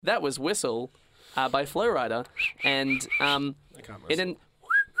That was Whistle by Flo Rida. And I can't whistle.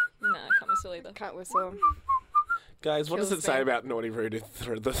 No, I can't whistle either. Can't whistle. Guys, what does it Kills say me. about Naughty Rude if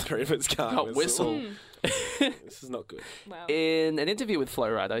the three of us can't whistle. This is not good. Wow. In an interview with Flo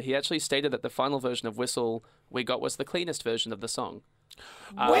Rida, he actually stated that the final version of Whistle we got was the cleanest version of the song.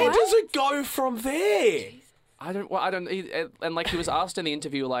 Where does it go from there? And like he was asked in the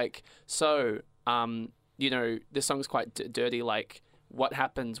interview, like, so, this song's quite dirty. Like, what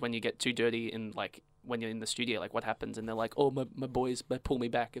happens when you get too dirty in, like, when you're in the studio? Like, what happens? And they're like, oh, my boys pull me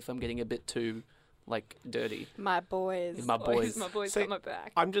back if I'm getting a bit too, like, dirty. My boys. My boys. My boys See, got my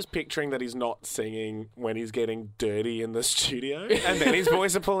back. I'm just picturing that he's not singing when he's getting dirty in the studio, and then his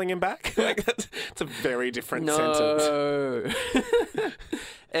boys are pulling him back. Like it's a very different sentence. No.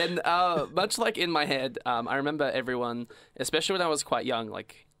 And much like in my head, I remember everyone, especially when I was quite young,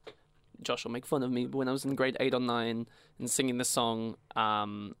 like Josh will make fun of me, but when I was in grade 8 or 9 and singing this song,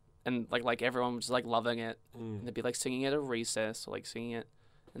 and like everyone was like loving it, and they'd be like singing it at recess or like singing it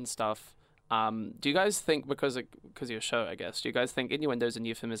and stuff. Do you guys think, because of your show, I guess, do you guys think innuendos and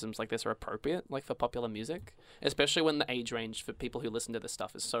euphemisms like this are appropriate, like for popular music, especially when the age range for people who listen to this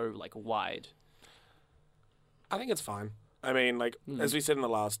stuff is so like wide? I think it's fine. I mean, like as we said in the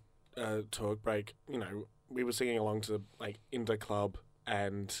last talk break, we were singing along to like Indie Club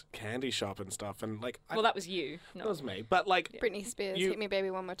and Candy Shop and stuff, and like Well, that was you. that was me. But like Britney Spears, Hit Me Baby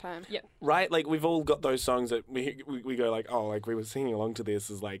One More Time. Yeah. right, like we've all got those songs that we go like, oh, like we were singing along to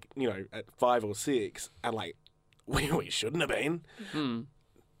this as like at 5 or 6, and like we shouldn't have been.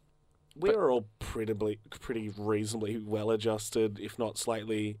 We were all pretty reasonably well-adjusted, if not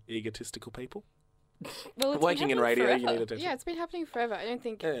slightly egotistical people. Well, it's Working been in radio, happening you forever. need attention. Yeah, it's been happening forever. I don't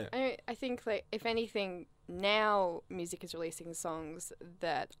think. Yeah. I think like if anything, now music is releasing songs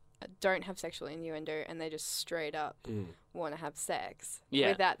that don't have sexual innuendo and they just straight up want to have sex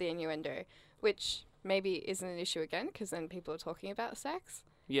without the innuendo, which maybe isn't an issue again because then people are talking about sex.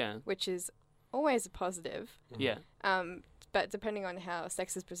 Yeah. Which is always a positive. Yeah. But depending on how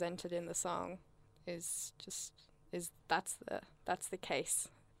sex is presented in the song, that's the case,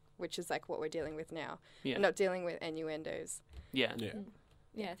 which is like what we're dealing with now. Yeah. We're not dealing with innuendos. Yeah. Yeah.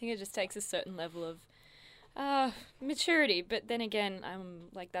 Yeah, I think it just takes a certain level of maturity. But then again,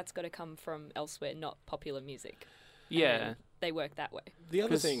 like that's got to come from elsewhere, not popular music. Yeah. They work that way. The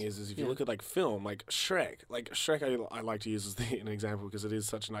other 'Cause- thing is if you look at like film, like Shrek, I like to use as an example because it is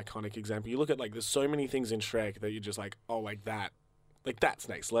such an iconic example. You look at like there's so many things in Shrek that you're just like, oh, like that's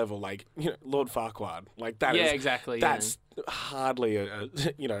next level. Like Lord Farquaad, like that. Yeah, is, exactly. That's hardly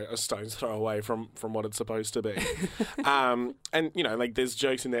a stone's throw away from what it's supposed to be. And like there's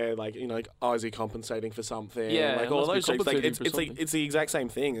jokes in there like like oh, is he compensating for something? Yeah, like it all must be those jokes. Like compensating it's for it's like something. it's the exact same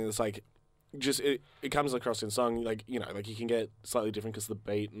thing, and it's like. Just it comes across in song like like you can get slightly different because the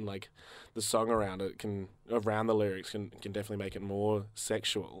beat and like the song around the lyrics can definitely make it more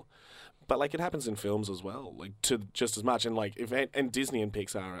sexual, but like it happens in films as well, like to just as much, and like and Disney and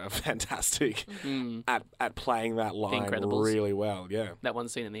Pixar are fantastic at playing that line Incredibles. really well. Yeah, That one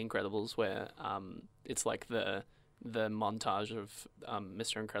scene in The Incredibles where it's like the montage of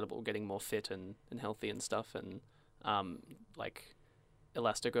Mr. Incredible getting more fit and healthy and stuff, and like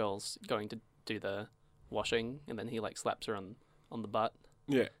Elastigirl's going to do the washing, and then he like slaps her on the butt,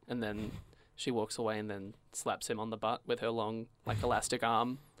 yeah. and then she walks away and then slaps him on the butt with her long like elastic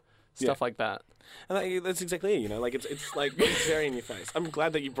arm, stuff like that. And that's exactly it, like it's like it's very in your face. I'm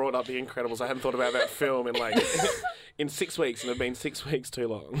glad that you brought up The Incredibles. I hadn't thought about that film in like in 6 weeks, and it'd been 6 weeks too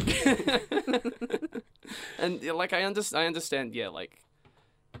long. And like I understand, yeah, like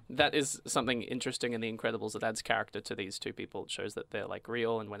that is something interesting in The Incredibles that adds character to these two people. It shows that they're like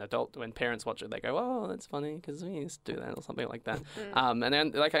real, and when parents watch it, they go, "Oh, that's funny because we used to do that," or something like that. And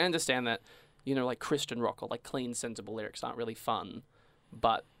then like I understand that like Christian rock or like clean, sensible lyrics aren't really fun,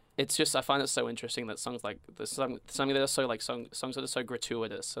 but it's just I find it so interesting that songs like something that are so like songs that are so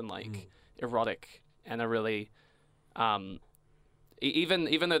gratuitous and like erotic and are really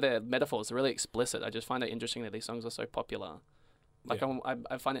even though their metaphors are really explicit, I just find it interesting that these songs are so popular. Like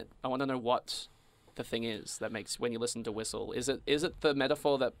I find it. I want to know what the thing is that makes when you listen to Whistle. Is it the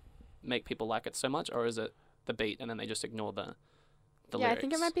metaphor that make people like it so much, or is it the beat and then they just ignore the lyrics? I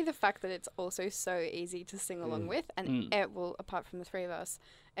think it might be the fact that it's also so easy to sing along with, and apart from the three of us,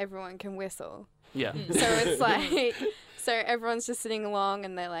 everyone can whistle. Yeah. So it's like, so everyone's just sitting along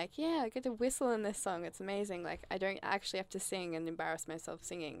and they're like, yeah, I get to whistle in this song. It's amazing. Like, I don't actually have to sing and embarrass myself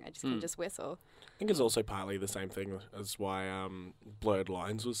singing. I just can just whistle. I think it's also partly the same thing as why Blurred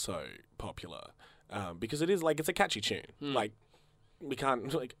Lines was so popular, because it is like it's a catchy tune. Like we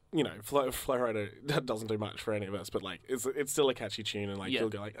can't, like, you know, Flo Rida doesn't do much for any of us, but like it's still a catchy tune, and like you'll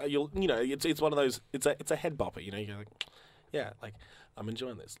go like you know, it's one of those, it's a head bopper, you know, you go like, yeah, like I'm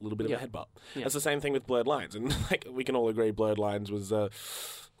enjoying this, a little bit of a head bop. It's the same thing with Blurred Lines, and like we can all agree Blurred Lines was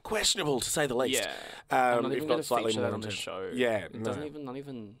questionable to say the least. I'm not if even not slightly more on the show. It doesn't even not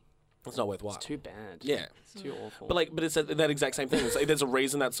even. It's not worthwhile. It's too bad. Yeah, it's too awful. But it's that exact same thing. There's a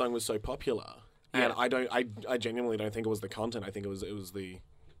reason that song was so popular, and I genuinely don't think it was the content. I think it was the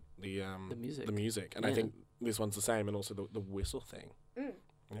music, and I think this one's the same, and also the whistle thing.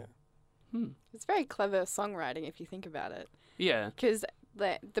 Yeah, it's very clever songwriting if you think about it. Yeah, because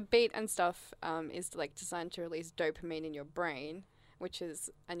the beat and stuff is like designed to release dopamine in your brain,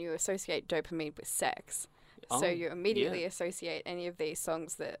 and you associate dopamine with sex. So you immediately associate any of these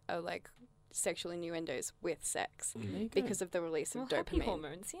songs that are like sexual innuendos with sex because of the release of dopamine. Happy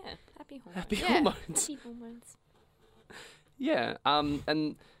hormones, yeah. Happy hormones. Happy hormones. Yeah,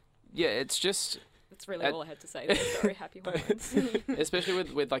 and yeah, it's just... That's really all I had to say. That's very happy hormones. Especially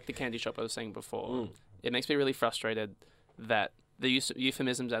with like the candy shop I was saying before. It makes me really frustrated that the use of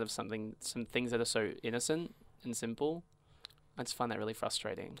euphemisms out of some things that are so innocent and simple. I just find that really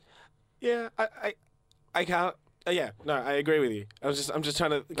frustrating. Yeah, I can't. No, I agree with you. I'm just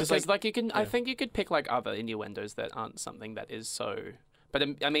trying to because like you can. I think you could pick like other innuendos that aren't something that is so. But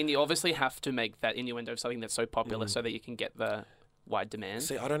I mean, you obviously have to make that innuendo something that's so popular so that you can get the wide demand.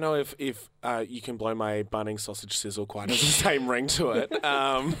 See, I don't know if you can blow my Bunnings sausage sizzle quite has the same ring to it.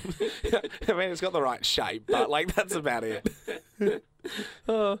 I mean, it's got the right shape, but like that's about it.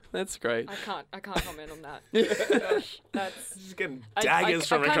 Oh, that's great. I can't comment on that. Gosh, that's just getting daggers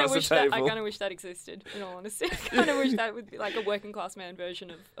from across the table. I kind of wish that existed. In all honesty, I kind of wish that would be like a working class man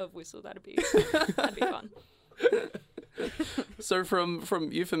version of whistle. That'd be fun. So from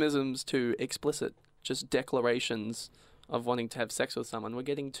euphemisms to explicit, just declarations of wanting to have sex with someone, we're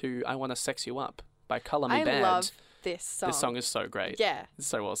getting to "I Want to Sex You Up" by Colour Me Bad. I love this song. This song is so great. Yeah, it's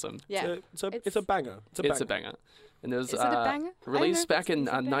so awesome. Yeah, it's a banger. It's a banger. And it was is it a banger? Released back in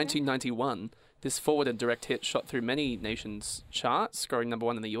 1991. This forward and direct hit shot through many nations' charts, scoring number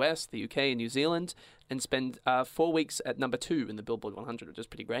 1 in the US, the UK, and New Zealand, and spent 4 weeks at number 2 in the Billboard 100, which is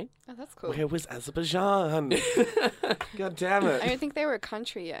pretty great. Oh, that's cool. Where was Azerbaijan? God damn it! I don't think they were a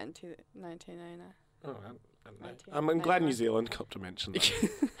country yet in 1999. Oh, I don't know. I'm glad New Zealand got to mention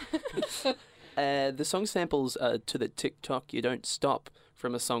that. The song samples "To the Tick-Tock You Don't Stop"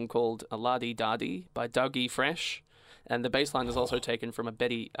 from a song called "La Di Da Di" by Dougie Fresh. And the bass line is also taken from a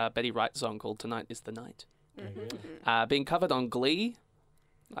Betty Wright song called "Tonight Is the Night." Being covered on Glee.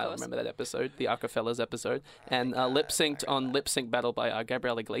 I remember that episode, the Acapellas episode. And lip-synced on Lip Sync Battle by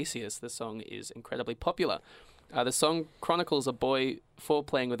Gabriel Iglesias. This song is incredibly popular. The song chronicles a boy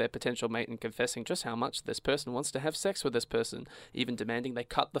foreplaying with their potential mate and confessing just how much this person wants to have sex with this person, even demanding they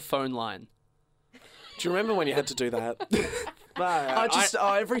cut the phone line. Do you remember when you had to do that?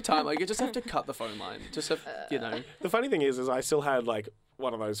 Every time, like, you just have to cut the phone line. Just have, you know. The funny thing is I still had like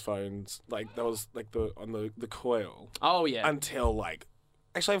one of those phones, like that was like on the coil. Oh yeah. Until like,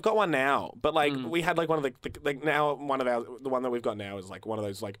 actually I've got one now, but like we had like one of the like now the one that we've got now is like one of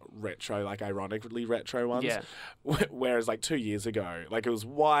those like retro, like ironically retro ones. Yeah. Whereas like 2 years ago, like it was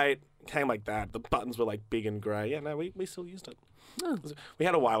white, came like that. The buttons were like big and grey. Yeah, no, we still used it. Oh. We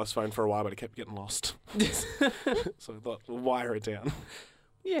had a wireless phone for a while, but it kept getting lost. So I thought, we'll wire it down.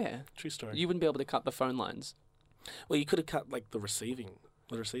 Yeah. True story. You wouldn't be able to cut the phone lines. Well, you could have cut, like, the receiver.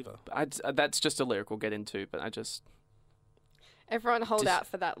 That's just a lyric we'll get into, but I just... Everyone hold out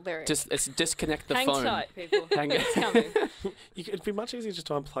for that lyric. Just disconnect the Hang phone. Hang tight, people. It's coming. It'd be much easier just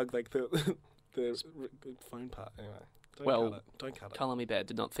to unplug, like, the phone part. Anyway. Don't cut it. Colour Me Bad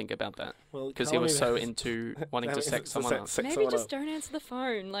did not think about that because Well, he was so into wanting to sex someone else. Maybe just don't answer the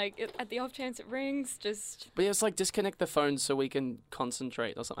phone. Like, at the off chance it rings, just... But yeah, it's like, disconnect the phone so we can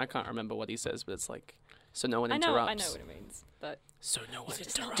concentrate or something. I can't remember what he says, but it's like, so no one interrupts. I know what it means, but... So no one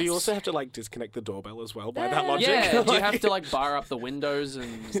interrupts. Do you also have to, like, disconnect the doorbell as well by that logic? Yeah, do you have to, like, bar up the windows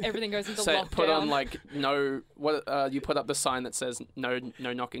and... Just everything goes into lockdown. Put on, like, no... you put up the sign that says, no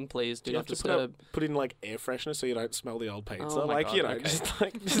knocking, please. Do you have to put in, like, air freshener so you don't smell the old pizza? Oh my God, you know, okay. just,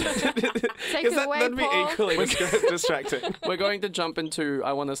 like... Take it away, that'd be Paul. equally distracting. We're going to jump into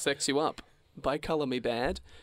 "I Want to Sex You Up" by Colour Me Bad.